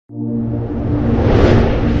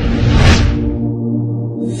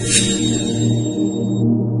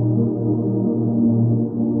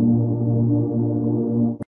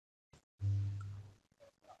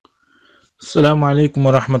আসসালামু আলাইকুম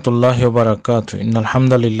ওয়া রাহমাতুল্লাহি ওয়া বারাকাতুহু। ইন্নাল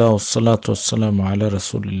হামদালিল্লাহ ওয়াসসালাতু ওয়াসসালামু আলা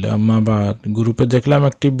রাসূলিল্লাহ। আম্মা বাদ। গ্রুপে দেখলাম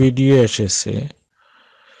একটি ভিডিও এসেছে।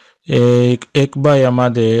 এক ভাই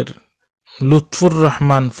আমাদের লুৎফুর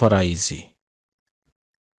রহমান ফরাইজি,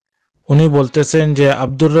 উনি বলতেছেন যে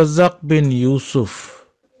আব্দুর রাজ্জাক বিন ইউসুফ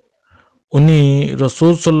উনি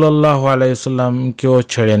রাসূল সাল্লাল্লাহু আলাইহি সাল্লামকেও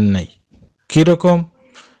ছেড়েন নাই। কিরকম?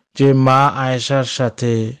 যে মা আয়েশার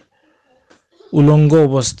সাথে উলঙ্গ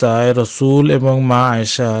অবস্থায় রসুল এবং মা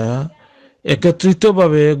আয়েশা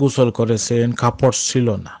একত্রিতভাবে গোসল করেছেন, কাপড় ছিল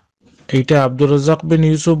না। এইটা আব্দুর রাজ্জাক বিন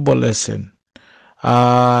ইউসুফ বলেছেন।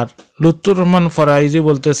 আর লুৎফুর রহমান ফরাইজি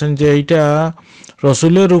বলতেছেন যে এইটা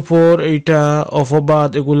রসুলের উপর এইটা অপবাদ,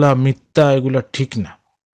 এগুলা মিথ্যা, এগুলা ঠিক না।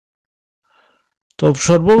 তো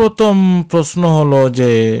সর্বপ্রথম প্রশ্ন হলো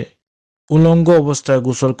যে উলঙ্গ অবস্থায়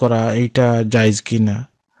গোসল করা এইটা জায়েজ কিনা।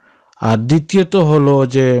 আর দ্বিতীয়ত হলো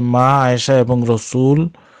যে মা আয়েশা এবং রসুল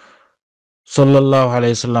সাল্লাল্লাহু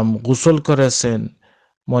আলাইহি সাল্লাম গোসল করেছেন,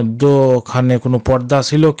 মধ্যখানে কোনো পর্দা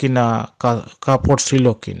ছিল কিনা, কাপড় ছিল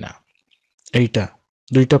কিনা। এইটা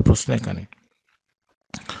দুইটা প্রশ্ন এখানে।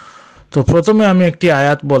 তো প্রথমে আমি একটি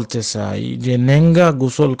আয়াত বলতে চাই যে নেঙ্গা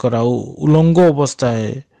গোসল করা, উলঙ্গ অবস্থায়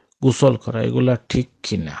গোসল করা, এগুলা ঠিক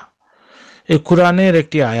কিনা। এই কোরআনের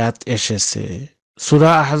একটি আয়াত এসেছে,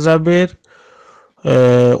 সূরা আহজাবের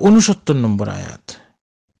 69 নম্বর আয়াত।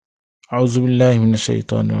 আউযু বিল্লাহি মিনাশ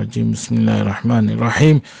শাইতানির রাজিম। বিসমিল্লাহির রহমানির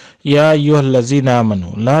রহিম। ইয়া আইয়ুহাল্লাযীনা আমানু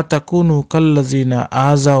লা তাকুনু কাল্লাযীনা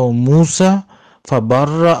আযাউ মূসা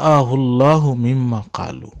ফাবাররাআহুল্লাহু মিম্মা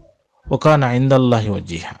ক্বালু ওয়া কানা ইনদাল্লাহি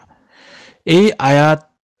ওয়াজিহা। এই আয়াত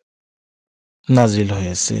নাজিল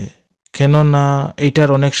হয়েছে কেননা এটার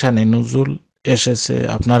অনেক শানে নুজুল এসেছে,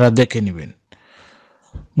 আপনারা দেখে নেবেন।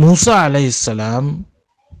 মূসা আলাইহিস সালাম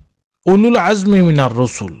উলুল আজমি মিনার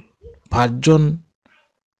রসুল, 5 জন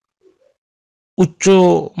উচ্চ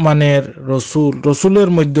মানের রসুলের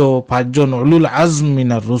মধ্যে 5 জন উলুল আজম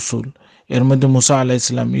মিনার রসুল। এর মধ্যে মুসা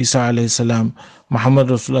আলাইহিসসালাম, ঈসা আলাইহিসসালাম, মুহাম্মদ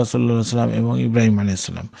রাসূলুল্লাহ সাল্লাল্লাহু আলাইহি ওয়াসাল্লাম এবং ইব্রাহিম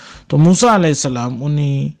আলাইহিসসালাম। তো মুসা আলাইহিসসালাম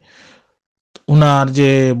উনার যে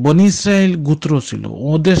বনি ইসরাইল গোত্র ছিল,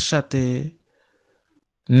 ওদের সাথে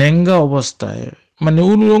নেঙ্গা অবস্থায় মানে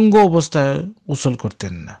উলঙ্গ অবস্থায় গোসল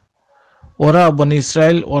করতেন না। ওরা বনি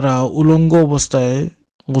ইসরাইল ওরা উলঙ্গ অবস্থায়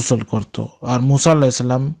গোসল করত, আর মুসা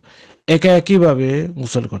আলাইহিসসালাম একইভাবে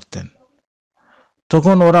গোসল করতেন।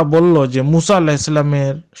 তখন ওরা বলল যে মুসা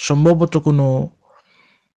আলাইহিসসালামের সম্ভবত কোনো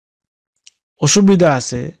অসুবিধা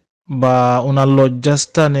আছে, বা ওনার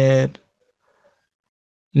লজ্জাস্থানের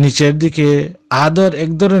নিচের দিকে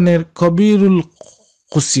এক ধরনের কবিরুল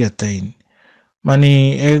খুসিয়াতাইন, মানে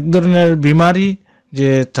এক ধরনের বিমারি,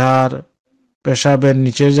 যে তার পেশাবের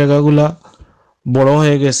নিচের জায়গাগুলা বড়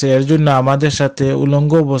হয়ে গেছে, এর জন্য আমাদের সাথে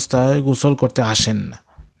উলঙ্গ অবস্থায় গোসল করতে আসেন না,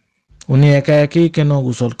 উনি একাই কেন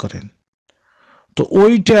গোসল করেন। তো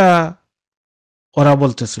ওইটা ওরা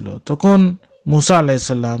বলতেছিল। তখন মুসা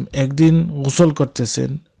আলাইহিসসালাম একদিন গোসল করতেছেন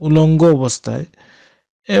উলঙ্গ অবস্থায়,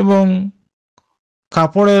 এবং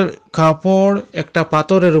কাপড় একটা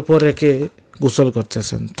পাথরের উপর রেখে গোসল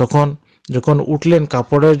করতেছেন। তখন যখন উঠলেন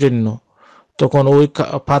কাপড়ের জন্য, তখন ওই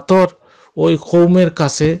পাথর ওই কওমের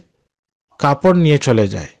কাছে কাপড় নিয়ে চলে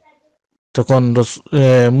যায়। তখন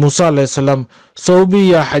মুসা আলাইহিসসালাম সৌবি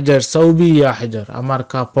ইয়া হাজার, আমার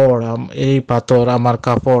কাপড়, এই পাথর আমার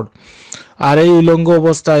কাপড়। আর এই উলঙ্গ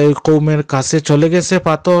অবস্থায় ওই কওমের কাছে চলে গেছে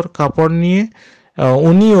পাথর কাপড় নিয়ে,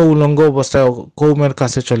 উনিও উলঙ্গ অবস্থায় কওমের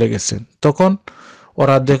কাছে চলে গেছেন। তখন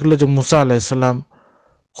ওরা দেখলো যে মুসা আলাইহিসসালাম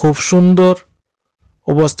খুব সুন্দর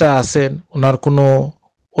অবস্থায় আছেন, ওনার কোনো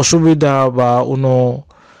অসুবিধা বা কোনো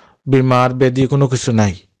বিমার ব্যাধি কোনো কিছু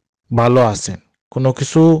নাই, ভালো আছেন, কোনো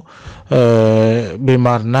কিছু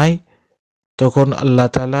বিমার নাই। তখন আল্লাহ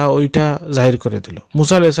তাআলা ওইটা জাহির করে দিল।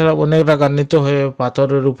 মুসা আলাইহিস সালাম অনেক রাগান্বিত হয়ে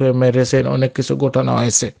পাথরের উপরে মেরেছেন, অনেক কিছু ঘটনা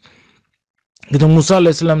হয়েছে, কিন্তু মুসা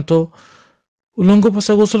আলাইহিস সালাম তো উলঙ্গ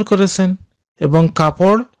অবস্থায় গোসল করেছেন। এবং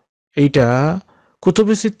কাপড়, এইটা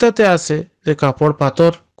কুতুবে সিত্তাতে আছে যে কাপড়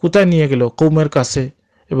পাথর কোথায় নিয়ে গেল, কওমের কাছে,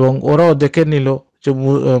 এবং ওরাও দেখে নিল যে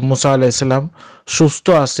মুসা আলাইহিস সালাম সুস্থ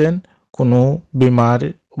আছেন, কোনো বিমার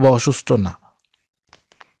বা অসুস্থ না।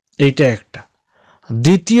 এইটা একটা।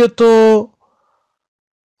 দ্বিতীয়ত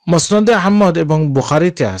মুসনাদে আহমদ এবং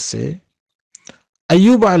বুখারীতে আছে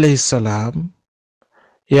আইয়ুব আলাইহিস সালাম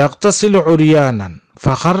ইয়াগতাসিলু উরিয়ানান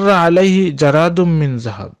ফাখাররা আলাইহি জারাদুম মিন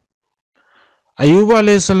যাহাব। আইয়ুব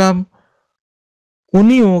আলাইহিস সালাম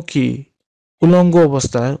উনিও কি উলঙ্গ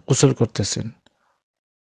অবস্থায় গোসল করতেছেন,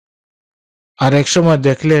 আর এক সময়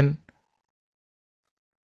দেখলেন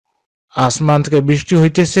আসমান থেকে বৃষ্টি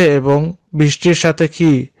হইতেছে, এবং বৃষ্টির সাথে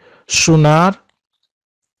কি সোনার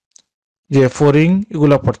যে ফড়িং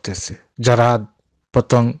এগুলা পড়তেছে, জারাদ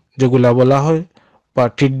পতঙ্গ যেগুলা বলা হয়, বা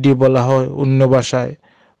টিড্ডি বলা হয় অন্য ভাষায়,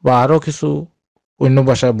 বা আরো কিছু অন্য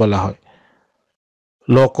ভাষায় বলা হয়,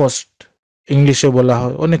 লোকস্ট ইংলিশে বলা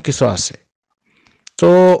হয়, অনেক কিছু আছে। তো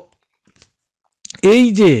এই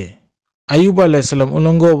যে আইয়ুব আলাইহিসসালাম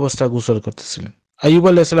উলঙ্গ অবস্থা গোসল করতেছিলেন, আইয়ুব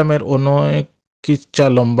আলাইহিসসালামের অনেক কিচ্ছা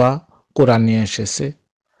লম্বা কোরআনে এসেছে।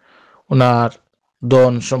 ওনার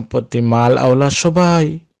ধন সম্পত্তি মাল আওলা সবাই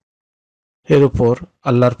এর উপর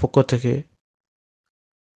আল্লাহর পক্ষ থেকে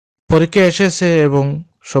পরীক্ষা এসেছে এবং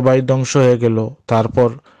সবাই ধ্বংস হয়ে গেল। তারপর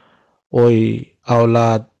ওই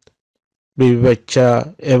আওলাদ, বিবি বাচ্চা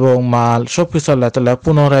এবং মাল সবকিছু আল্লাহ তাআলা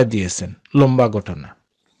পুনরায় দিয়েছেন। লম্বা ঘটনা।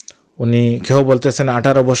 উনি কেউ বলতেছেন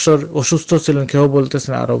 18 বছর অসুস্থ ছিলেন, কেউ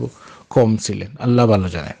বলতেছেন আরো কম ছিলেন, আল্লাহ ভালো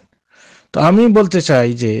জানেন। তো আমি বলতে চাই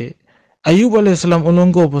যে আইয়ুব আলাইহিস সালাম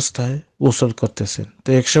উলঙ্গ অবস্থায় গোসল করতেছেন। তো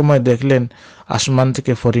এক সময় দেখলেন আসমান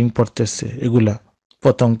থেকে ফড়িং পড়তেছে, এগুলা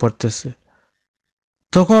পতঙ্গ পড়তেছে।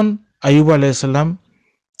 তখন আইয়ুব আলাইহিস সালাম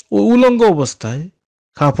উলঙ্গ অবস্থায়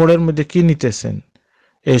কাপড়ের মধ্যে কি নিতেছেন,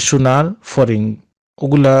 এই সোনার ফড়িং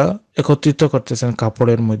ওগুলা একত্রিত করতেছেন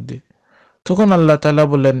কাপড়ের মধ্যে। তখন আল্লাহ তাআলা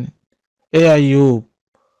বললেন, এ আইয়ুব,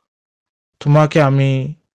 তোমাকে আমি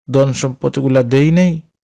ধন সম্পত্তিগুলা দেই নাই?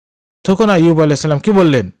 তখন আইয়ুব আলাইহিস সালাম কি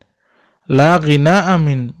বললেন, লা গিনা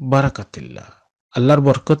আমিন বারাকাতিল্লাহ, আল্লাহর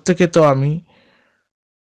বরকত থেকে তো আমি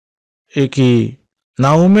কি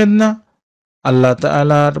না উমেদ না, আল্লাহ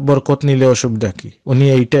তাআলার বরকত নিলে অসুবিধা কি? উনি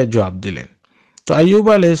এইটা জবাব দিলেন। তো আইয়ুব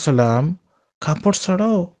আলাইহিস সালাম কাপড়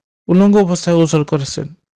ছাড়াও উলঙ্গ অবস্থায় গোসল করেছেন।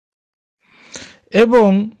 এবং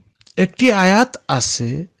একটি আয়াত আছে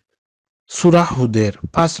সূরা হুদের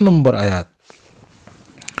 5 নম্বর আয়াত,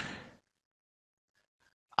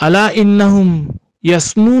 আলা ইন্নাহুম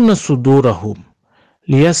ইয়াসনুনা সুদুরাহুম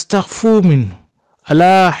লিয়াস্তাগফু মিনহু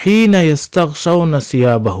আলা হিনা ইয়াস্তাগশাউনা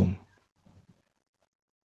সিয়াবাহুম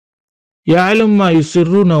ইয়ালামু মা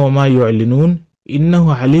ইউসিররুনা ওয়া মা ইউলিনুন ইন্নাহু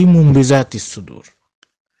আলিমুম বিযাতিস সুদূর।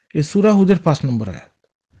 এই সূরা হুদের 5 নম্বর আয়াত।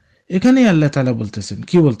 এখানে আল্লাহ তাআলা বলতেছেন,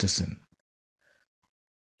 কি বলতেছেন,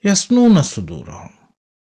 ইয়াসনুনা সুদুরাহুম,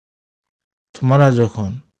 তোমরা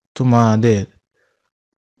যখন তোমাদের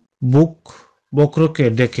বুক বক্রকে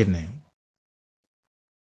ডেকে নেয়,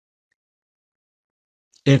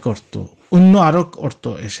 এক অর্থ, অন্য আরো অর্থ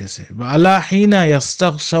এসেছে, বা আলা হিনা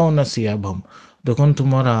ইয়াস্তাগশাউনা সিয়াবাহুম, যখন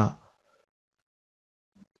তোমরা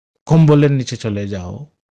কম্বলের নিচে চলে যাও,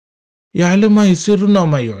 ইয়ালামু মা ইউসিররুনা ওয়া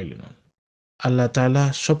মা ইউলিনুন, আল্লাহ তাআলা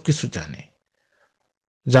সবকিছু জানে,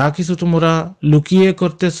 যা কিছু তোমরা লুকিয়ে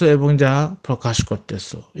করতেছো এবং যা প্রকাশ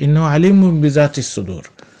করতেছো। ইন্নাহু আলিমুম বিযাতিস সুদূর,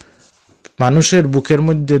 মানুষের বুকের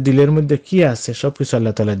মধ্যে, দিলের মধ্যে কি আছে সবকিছু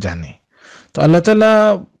আল্লাহ তাআলা জানে। তো আল্লাহ তাআলা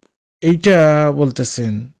এইটা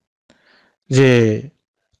বলতেছেন যে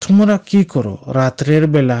তোমরা কি করো রাত্রের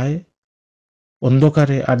বেলায়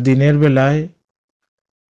অন্ধকারে, আর দিনের বেলায়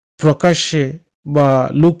প্রকাশ্যে বা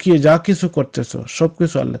লুকিয়ে যা কিছু করতেছো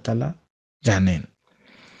সবকিছু আল্লাহ তাআলা জানেন।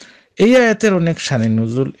 এই আয়াতের অনেক শানে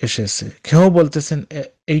নুজুল এসেছে। কেউ বলতেছেন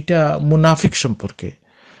এইটা মুনাফিক সম্পর্কে,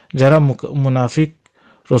 যারা মুনাফিক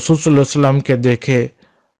রাসূল সাল্লাল্লাহু আলাইহি সাল্লামকে দেখে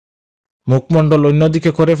মুখমণ্ডল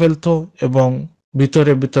অন্যদিকে করে ফেলতো এবং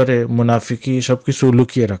ভিতরে ভিতরে মুনাফিকি সবকিছু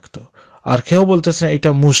লুকিয়ে রাখতো। আর কেউ বলতেছেন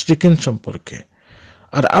এটা মুশরিকিন সম্পর্কে।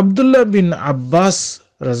 আর আব্দুল্লাহ বিন আব্বাস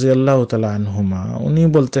রাদিয়াল্লাহু তাআলা আনহুমা উনি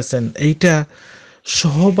বলতেছেন এইটা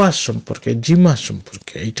সহবাস সম্পর্কে, জিমা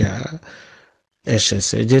সম্পর্কে এইটা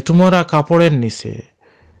এসেছে, যে তোমরা কাপড়ের নিচে,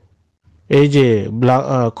 এই যে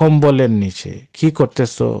কম্বলের নিচে কি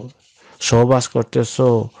করতেছো, সহবাস করতেছো,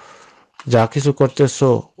 যা কিছু করতেছো,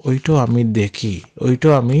 ওইটাও আমি দেখি,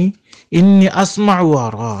 ওইটাও আমি ইন্নী আসমাউ ওয়া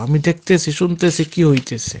আরা, আমি দেখতেছি শুনতেছি কি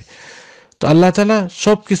হইতেছে। তো আল্লাহ তাআলা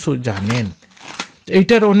সবকিছু জানেন।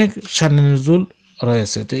 এইটার অনেক শানে নুজুল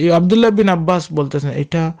রয়েছে। তো এই আব্দুল্লাহ বিন আব্বাস বলতেছেন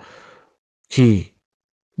এটা কি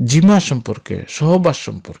জিমা সম্পর্কে, সহবাস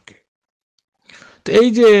সম্পর্কে। তো এই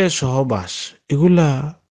যে সহবাস, এগুলা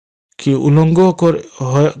কি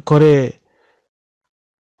করে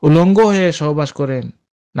উলঙ্গ হয়ে সহবাস করেন,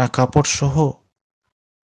 না কাপড় সহ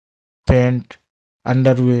প্যান্ট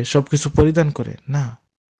আন্ডারওয়্যার সবকিছু পরিধান করে? না,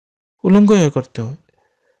 উলঙ্গ হয়ে করতে হয়।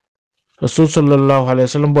 রাসূল সাল্লাল্লাহু আলাইহি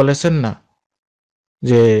ওয়াসাল্লাম বলেছেন না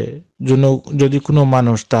যে যদি কোনো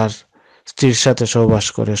মানুষ তার স্ত্রীর সাথে সহবাস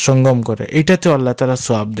করে, সঙ্গম করে, এইটাতে আল্লাহ তাআলা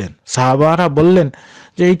সওয়াব দেন। সাহাবারা বললেন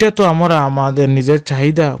যে এইটা তো আমরা আমাদের নিজের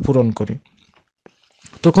চাহিদা পূরণ করি।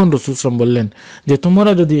 তখন রাসূল সাল্লাল্লাহু আলাইহি বললেন যে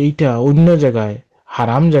তোমরা যদি এইটা অন্য জায়গায়,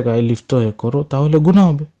 হারাম জায়গায় লিপ্ত হয়ে করো তাহলে গুনাহ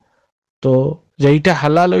হবে। তো যেইটা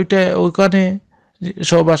হালাল ওইটা ওইখানে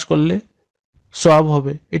সহবাস করলে সওয়াব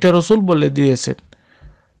হবে, এটা রাসূল বলে দিয়েছেন।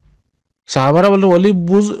 সাহাবারা বলল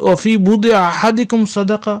অফি বুদে আহাদিকুম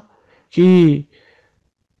সাদাকা, কি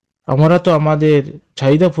আমরা তো আমাদের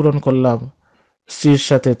চাহিদা পূরণ করলাম স্ত্রীর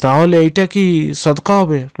সাথে, তাহলে এইটা কি সদকা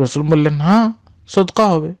হবে? রসুল বললেন হ্যাঁ, সদকা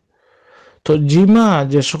হবে। তো জিমা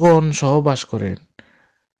যে সকল সহবাস করেন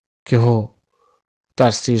কেহ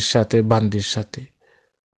তার স্ত্রীর সাথে, বান্দির সাথে,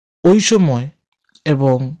 ওই সময়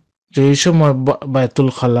এবং যে এই সময় বায়তুল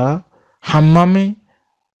খালা, হাম্মামে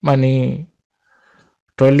মানে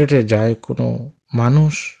টয়লেটে যায় কোনো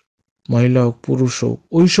মানুষ, মহিলা হোক পুরুষ হোক,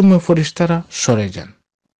 ওই সময় ফেরেশতারা সরে যান,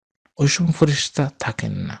 ওই সময় ফেরেশতা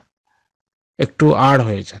থাকেন না, একটু আড়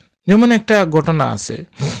হয়ে যান। যেমন একটা ঘটনা আছে,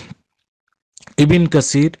 ইবিন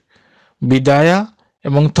কাসির বিদায়া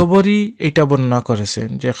এবং তবরি এটা বর্ণনা করেছেন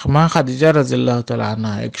যে মা খাদিজা রাদিয়াল্লাহু তাআলা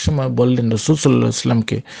আনহা এক সময় বললেন রাসূল সাল্লাল্লাহু আলাইহি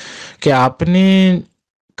ওয়াসাল্লামকে কে আপনি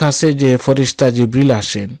কাছে যে ফেরেশতা জিবরিল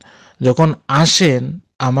আসেন, যখন আসেন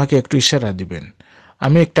আমাকে একটু ইশারা দিবেন,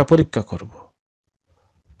 আমি একটা পরীক্ষা করব।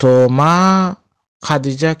 তো মা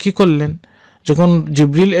খাদিজা কি করলেন, যখন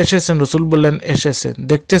জিবরিল এসেছেন, রসুল বললেন এসেছেন,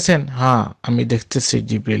 দেখতেছেন? হ্যাঁ আমি দেখতেছি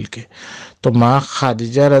জিবরিলকে। তো মা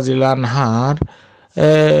খাদিজা রাদিয়াল্লাহু আনহার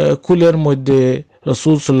কুলের মধ্যে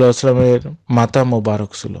রসুল সাল্লাল্লাহু আলাইহি ওয়াসাল্লামের মাথা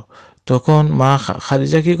মোবারক ছিল। তখন মা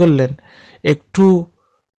খাদিজা কি করলেন, একটু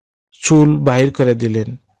চুল বাহির করে দিলেন,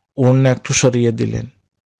 ওড়না একটু সরিয়ে দিলেন।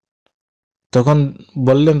 তখন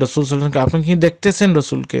বললেন রসুল সাল্লাল্লাহু আলাইহি ওয়াসাল্লামকে, আপনি কি দেখতেছেন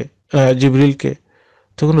রসুলকে, জিবরিলকে?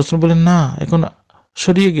 তখন রসুল বললেন না, এখন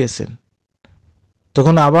সরিয়ে গিয়েছেন।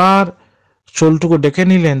 তখন আবার চুলটুকু ডেকে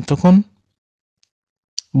নিলেন, তখন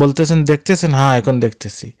বলতেছেন দেখতেছেন? হ্যাঁ এখন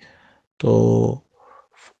দেখতেছি। তো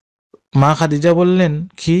মা খাদিজা বললেন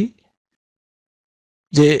কি,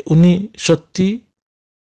 যে উনি সত্যি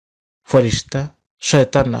ফেরেশতা,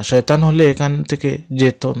 শয়তান না। শয়তান হলে এখান থেকে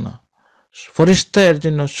যেত না, ফেরেশতা এর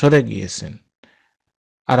জন্য সরে গিয়েছেন,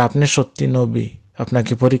 আর আপনি সত্যি নবী,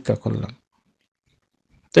 আপনাকে পরীক্ষা করলাম।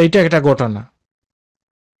 তো এটা একটা ঘটনা,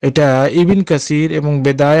 এটা ইবিন কাসির এবং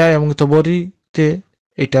বেদায়া এবং তবরিতে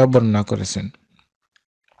এটা বর্ণনা করেছেন।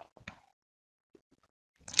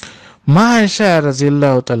 মা আয়েশা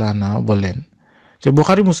রাদিয়াল্লাহু তাআলা আনহা বলেন যে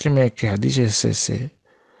বুখারী মুসলিমে একটি হাদিস এসেছে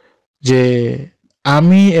যে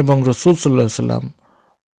আমি এবং রাসূল সাল্লাল্লাহু আলাইহি ওয়াসাল্লাম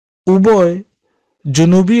উভয়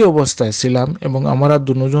জুনুবি অবস্থায় ছিলাম এবং আমরা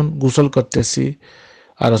দুজন গোসল করতেছি,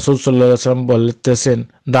 আর রাসূল সাল্লাল্লাহু আলাইহি ওয়াসাল্লাম বলতেছেন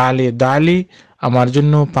দালি দালি, আমার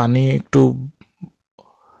জন্য পানি একটু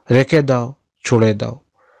রেখে দাও, ছুড়ে দাও।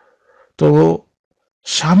 তো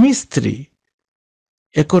স্বামী স্ত্রী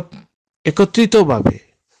একত্রিতভাবে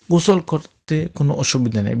গোসল করতে কোনো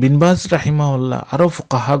অসুবিধা নেই। বিন বাজ রাহিমাহুল্লাহ আরো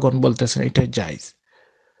ফুকাহাগণ বলতেছেন এটা জায়েজ।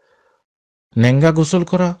 নেঙ্গা গোসল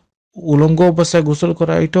করা, উলঙ্গ অবস্থায় গোসল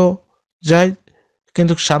করা এটাও জায়েজ,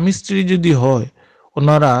 কিন্তু স্বামী স্ত্রী যদি হয়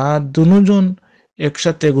ওনারা দুজন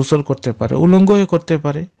একসাথে গোসল করতে পারে, উলঙ্গ হয়ে করতে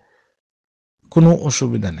পারে, কোনো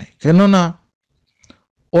অসুবিধা নেই। কেননা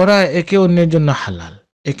ওরা একে অন্যের জন্য হালাল,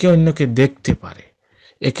 একে অন্যকে দেখতে পারে,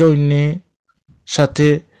 একে অন্যের সাথে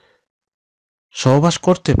সহবাস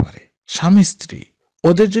করতে পারে। স্বামী স্ত্রী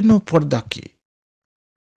ওদের জন্য পর্দা কি?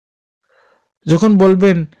 যখন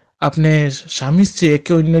বলবেন আপনি স্বামী স্ত্রী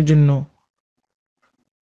একে অন্যের জন্য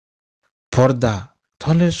পর্দা,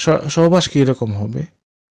 তাহলে সহবাস কি রকম হবে,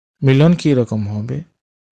 মিলন কি রকম হবে?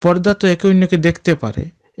 পর্দা তো একে অন্যকে দেখতে পারে,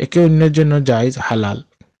 একে অন্যের জন্য জায়েজ, হালাল।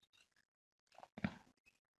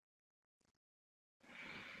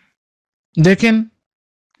 দেখেন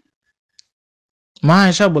মা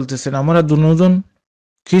আয়েশা বলতেছেন আমরা দুজন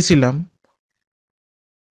কি ছিলাম,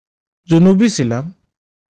 জুনুবি ছিলাম,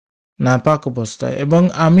 নাপাক অবস্থায়, এবং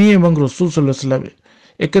আমি এবং রাসূল সাল্লাল্লাহু আলাইহি ওয়াসাল্লাম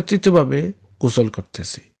একত্রিতভাবে গোসল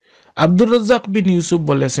করতেছি। আব্দুর রাজ্জাক বিন ইউসুফ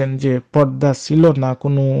বলেছেন যে পর্দা ছিল না,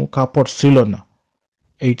 কোনো কাপড় ছিল না,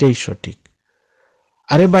 এইটাই সঠিক।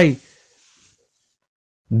 আরে ভাই,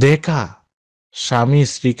 দেখা, স্বামী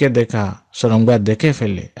স্ত্রীকে দেখা, শরমগাহ দেখে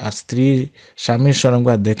ফেলে, আর স্ত্রী স্বামীর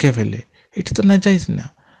শরমগাহ দেখে ফেলে, এটা তো না জায়েজ না।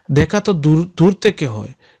 দেখা তো দূর দূর থেকে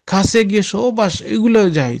হয়, কাছে গিয়ে সহবাস এগুলো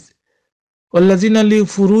জায়েজ। والذين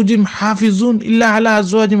لفروجهم حافظون إلا على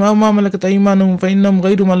أزواجهم أو ما ملكت أيمانهم فإنهم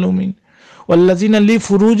غير ملومين والذين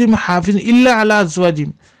لفروجهم حافظون إلا على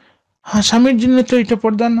أزواجهم। হ্যাঁ, স্বামীর জন্য তো এটা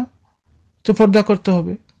পর্দা না, তো পর্দা করতে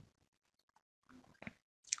হবে।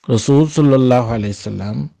 রাসূল সাল্লাল্লাহু আলাইহি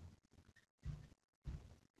সাল্লাম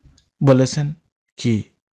বলেছেন কি,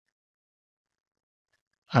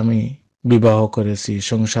 আমি বিবাহ করেছি,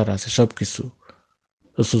 সংসার আছে, সবকিছু।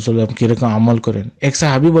 রাসূল সাল্লাল্লাহু আলাইহি সাল্লাম কিরকম আমল করেন? এক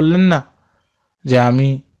সাহাবী বললেন না যে আমি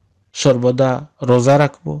সর্বদা রোজা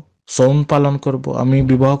রাখবো, সওম পালন করব, আমি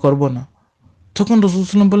বিবাহ করব না। তখন রাসূল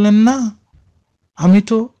সাল্লাল্লাহু আলাইহি সাল্লাম বললেন না, আমি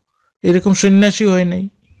তো এরকম সন্ন্যাসী হই নাই।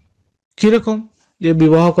 কিরকম যে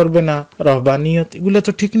বিবাহ করবে না, রহবানিয়ত, এগুলো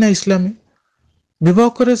তো ঠিক না ইসলামে। বিবাহ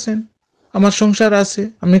করেছেন, আমার সংসার আছে,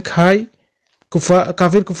 আমি খাই,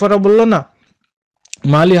 কাফির কুফারা বলল না,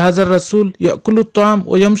 মালি হাজার রাসূল ইয়াকুলুত তাআম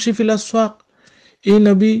ওয়া ইয়ামশি ফিল আসওয়াক, এই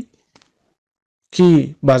নবী কি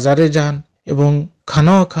বাজারে যান এবং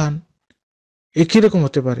খানাও খান, এ কিরকম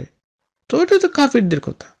হতে পারে? তো এটা তো কাফিরদের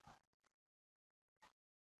কথা।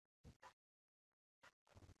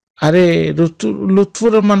 আরে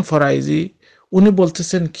লুৎফুর রহমান ফরাইজি উনি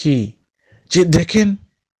বলতেছেন কি, যে দেখেন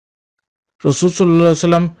রাসূল সাল্লাল্লাহু আলাইহি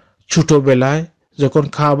সাল্লাম ছোটবেলায় যখন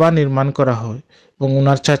কাবা নির্মাণ করা হয় এবং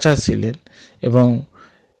ওনার চাচা ছিলেন এবং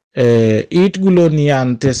ইটগুলো নিয়ে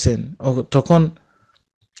আনতেছেন, তখন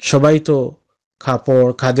সবাই তো কাপড়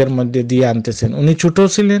খাদের মধ্যে দিয়ে আনতেছেন, উনি ছোট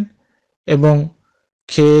ছিলেন এবং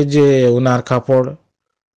খেয়ে যে ওনার কাপড়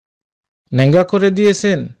নেঙ্গা করে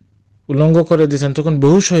দিয়েছেন, উলঙ্গ করে দিয়েছেন, তখন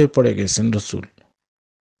বেহুশ হয়ে পড়ে গেছেন রসুল।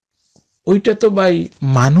 ওইটা তো ভাই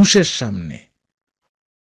মানুষের সামনে,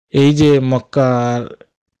 এই যে মক্কার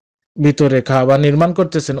ভিতরে কাবা নির্মাণ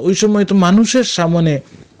করতেছেন ওই সময় তো মানুষের সামনে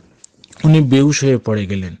উনি বেহুশ হয়ে পড়ে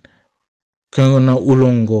গেলেন, কেননা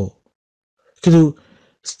উলঙ্গ। কিন্তু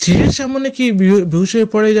স্ত্রীর সামনে কি বেহুশ হয়ে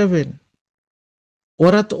পড়ে যাবেন?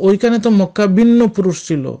 ওরা তো ওইখানে তো মক্কা ভিন্ন পুরুষ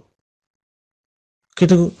ছিল,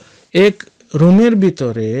 কিন্তু এক রুমের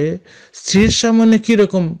ভিতরে স্ত্রীর সামনে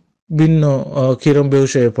কিরকম ভিন্ন, কিরকম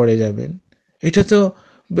বেহুশ হয়ে পড়ে যাবেন? এটা তো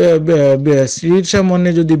স্ত্রীর সামনে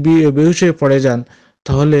যদি বেহুশ হয়ে পড়ে যান,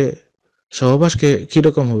 তাহলে সহবাস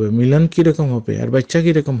কিরকম হবে, মিলন কিরকম হবে, আর বাচ্চা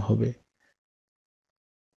কিরকম হবে?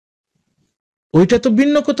 ওইটা তো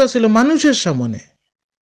ভিন্ন কথা ছিল মানুষের সামনে,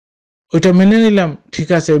 ওইটা মেনে নিলাম, ঠিক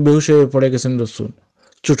আছে, বেহুশ হয়ে পড়ে গেছেন রসুল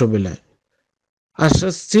ছোটবেলায়। আর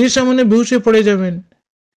স্ত্রীর সামনে বেহুশ হয়ে পড়ে যাবেন,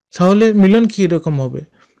 তাহলে মিলন কি রকম হবে?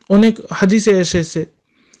 অনেক হাদিসে এসেছে,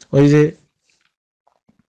 ওই যে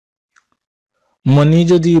মনি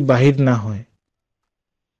যদি বাহির না হয়,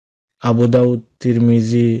 আবু দাউদ,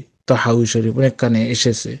 তিরমিজি, তাহাউই শরীফ অনেক কানে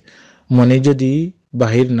এসেছে, মনি যদি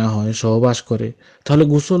বাহির না হয়, সহবাস করে, তাহলে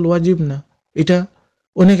গোসল ওয়াজিব না। এটা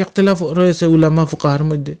অনেক ইখতিলাফ রয়েছে উলামা ফুকাহার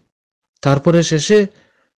মধ্যে। তারপরে শেষে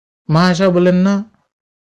মা আয়েশা বলেন না,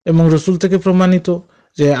 এবং রসুল থেকে প্রমাণিত,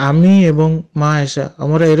 যে আমি এবং মা আয়েশা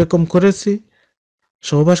আমরা এরকম করেছি,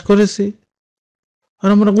 সহবাস করেছি আর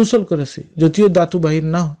আমরা গোসল করেছি, যদিও দাতু বাহির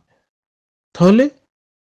না হয়। তাহলে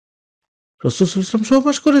রাসূল সাল্লাল্লাহু আলাইহি ওয়াসাল্লাম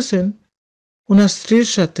সহবাস করেছেন ওনার স্ত্রীর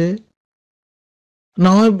সাথে, না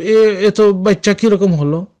হয় এত বাচ্চা কিরকম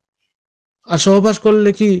হলো? আর সহবাস করলে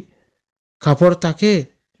কি কাপড় থাকে,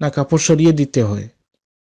 না কাপড় সরিয়ে দিতে হয়?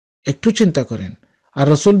 একটু চিন্তা করেন। আর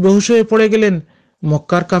রাসূল বেহুশ হয়ে পড়ে গেলেন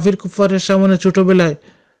মক্কার কাফির কুফারের সামনে ছোটবেলায়,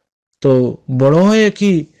 তো বড় হয়ে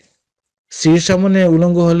কি স্ত্রীর সামনে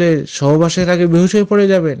উলঙ্গ হলে সহবাসের আগে বেহুশ হয়ে পড়ে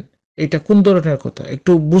যাবেন? এটা কোন ধরনের কথা?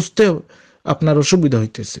 একটু বুঝতে আপনার অসুবিধা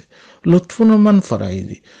হইতেছে। লুৎফুর রহমান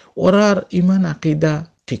ফরাইজি, ওরার ইমান আকিদা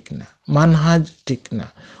ঠিক না, মানহাজ ঠিক না,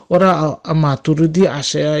 ওরা মাতুরিদি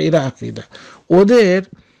আশাইরা আকিদা, ওদের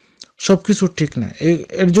সবকিছু ঠিক না।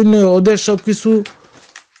 এর জন্য ওদের সবকিছু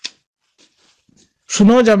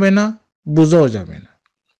শোনাও যাবে না, বোঝাও যাবে না।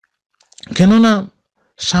 কেননা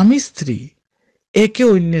স্বামী স্ত্রী একে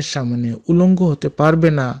অন্যের সামনে উলঙ্গ হতে পারবে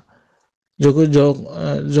না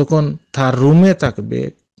যখন তার রুমে থাকবে,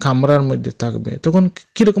 কামরার মধ্যে থাকবে, তখন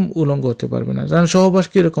কিরকম উলঙ্গ হতে পারবে না? কারণ সহবাস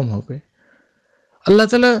কিরকম হবে? আল্লাহ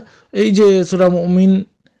তাআলা এই যে সূরা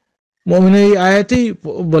মুমিনের এই আয়াতেই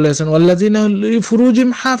বলেছেন, ওয়াল্লাযিনা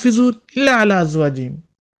লিফুরুজিহিম হাফিজুন ইল্লা আলা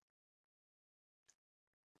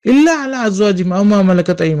আজওয়াজিহিম আও মা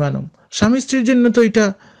মালাকাত আইমানুহুম। স্বামী স্ত্রীর জন্য তো এটা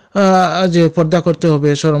যে পর্দা করতে হবে,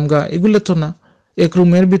 শরমগা, এগুলো তো না, এক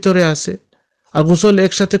রুমের ভিতরে আছে। আর গোসল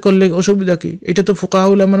একসাথে করলে অসুবিধা কি? এটা তো ফুকাহা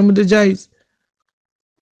উলামার মধ্যে জায়েজ।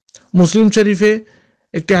 মুসলিম শরীফে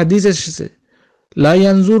একটি হাদিস এসেছে, লা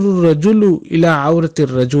ইয়ানজুরু রাজুলু ইলা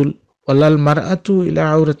আওরাতির রাজুল ওয়ালাল মারআতু ইলা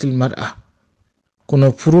আওরাতিল মারআহ। কোনো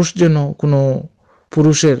পুরুষ যেন কোনো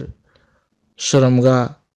পুরুষের শরমগা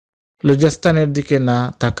লজ্জাস্থানের দিকে না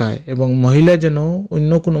তাকায়, এবং মহিলা যেন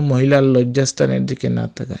অন্য কোনো মহিলার লজ্জাস্থানের দিকে না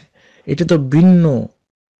তাকায়। এটা তো ভিন্ন,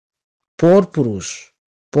 পর পুরুষ,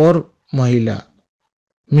 পর মহিলা,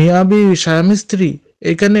 মিয়াবি স্বামী স্ত্রী,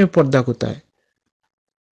 এখানে পর্দা কোথায়?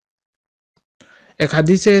 এক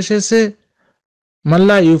হাদিসে এসেছে,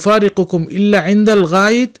 মাল্লা ইউফারিকুকুম ইল্লা ইনদাল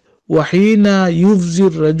গায়ত ওয়া হিনা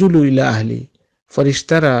ইউফজির রাজুলু ইলা আহলি।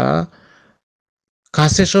 ফেরেশতারা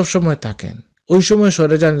কাছে সব সময় থাকেন, ওই সময়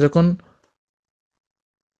সরে যান যখন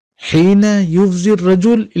হিনা ইউফজির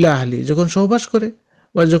রাজুল ইলা আহলি, যখন সহবাস করে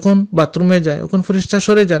বা যখন বাথরুমে যায়, তখন ফেরেশতা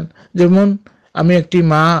সরে যান। যেমন আমি একটি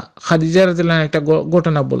মা খাদিজা রাদিয়াল্লাহু আনহা একটা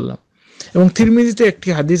ঘটনা বললাম, এবং তিরমিজিতে একটি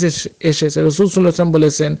হাদিস এসেছে, রাসূল সাল্লাল্লাহু আলাইহি ওয়াসাল্লাম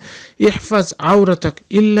বলেছেন, ইহফাজ আওরাতাক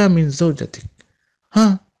ইল্লা মিন যাওজাতিক।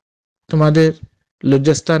 হ্যাঁ, তোমাদের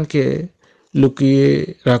লজ্জাস্থানকে লুকিয়ে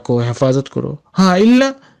রাখো, হেফাজত করো। হ্যাঁ, ইল্লা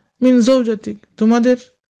মিন জাওজাতিক, তোমাদের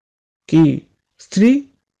কি স্ত্রী,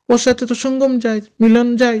 ওর সাথে তো সঙ্গম যায়, মিলন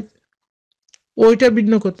যায়, ওইটা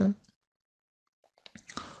ভিন্ন কথা।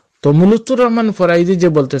 তো মুলুতুর রহমান ফরাইদি যে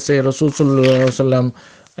বলতেছে রাসূল সাল্লাল্লাহু আলাইহি ওয়াসাল্লাম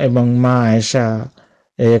এবং মা আয়েশা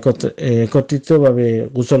একত্রিতভাবে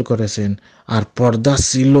গোসল করেছেন, আর পর্দা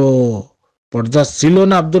ছিল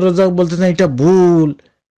না, আব্দুর রাজ্জাক বলতেছেন এটা ভুল।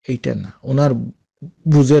 এইটা না, ওনার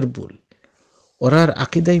বুঝের ভুল। ওরার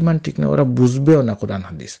আকীদা ইমান ঠিক না, ওরা বুঝবেও না কোরআন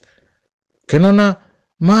হাদিস। কেননা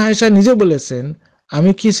মা আয়েশা নিজে বলেছেন,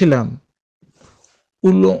 আমি কি ছিলাম,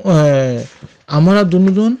 আমরা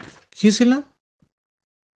দুজন কি ছিলাম,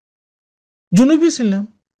 জুনুবি ছিলাম,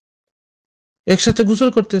 একসাথে গোসল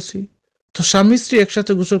করতেছি। তো স্বামী স্ত্রী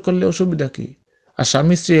একসাথে গোসল করলে অসুবিধা কি? আর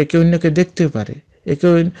স্বামী স্ত্রী একে অন্যকে দেখতে পারে,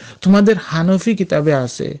 তোমাদের হানফি কিতাবে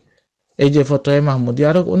আছে, এই যে ফতোয়া মাহমুদি,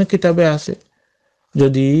 আরো অনেক কিতাবে আছে,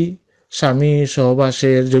 যদি স্বামী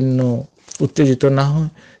সহবাসের জন্য উত্তেজিত না হয়,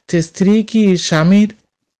 তো স্ত্রী কি স্বামীর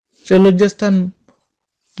লজ্জাস্থান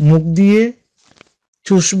মুখ দিয়ে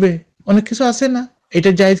চুষবে? অনেক কিছু আছে না,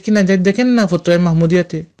 এটা জায়েজ কিনা জায়েজ দেখেন না ফতোয়া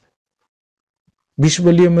মাহমুদিয়াতে, 20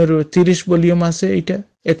 ভলিউমের 30 ভলিউম আছে, এটা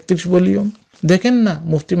 31 ভলিউম, দেখেন না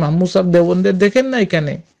মুফতি মাহমুদ সাহেব দেওবন্দের, দেখেন না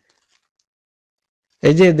এখানে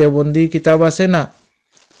এই যে দেওবন্দি কিতাব আছে না,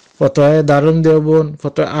 ফতোয়া দারুন দেওবন,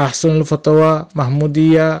 ফতোয়া আহসানুল ফতোয়া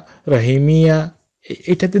মাহমুদিয়া, রহিমিয়া,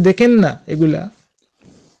 এটাতে দেখেন না এগুলা।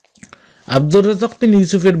 আব্দুর রাজ্জাক বিন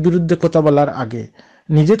ইউসুফের বিরুদ্ধে কথা বলার আগে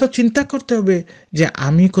নিজে তো চিন্তা করতে হবে যে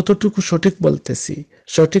আমি কতটুকু সঠিক বলতেছি,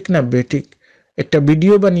 সঠিক না বেঠিক। একটা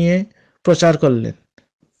ভিডিও বানিয়ে প্রচার করলেন,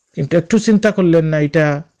 কিন্তু একটু চিন্তা করলেন না এটা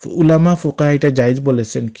উলামা ফুকাহা এটা জায়েজ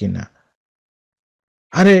বলেছেন কিনা।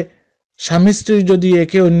 আরে স্বামী স্ত্রী যদি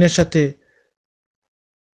একে অন্যের সাথে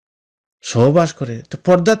সহবাস করে, তো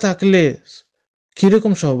পর্দা থাকলে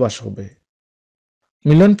কিরকম সহবাস হবে,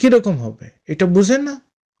 মিলন কিরকম হবে, এটা বুঝে না?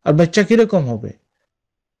 আর বাচ্চা কিরকম হবে,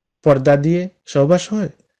 পর্দা দিয়ে সহবাস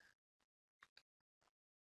হয়?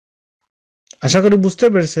 আশা করি বুঝতে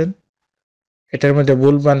পেরেছেন। এটার মধ্যে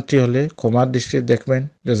ভুল ভ্রান্তি হলে ক্ষমার দৃষ্টিতে দেখবেন।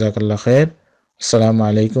 জাযাকাল্লাহ খায়ের। আসসালামু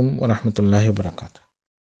আলাইকুম ওয়া রাহমাতুল্লাহি ওয়া বারাকাতুহু।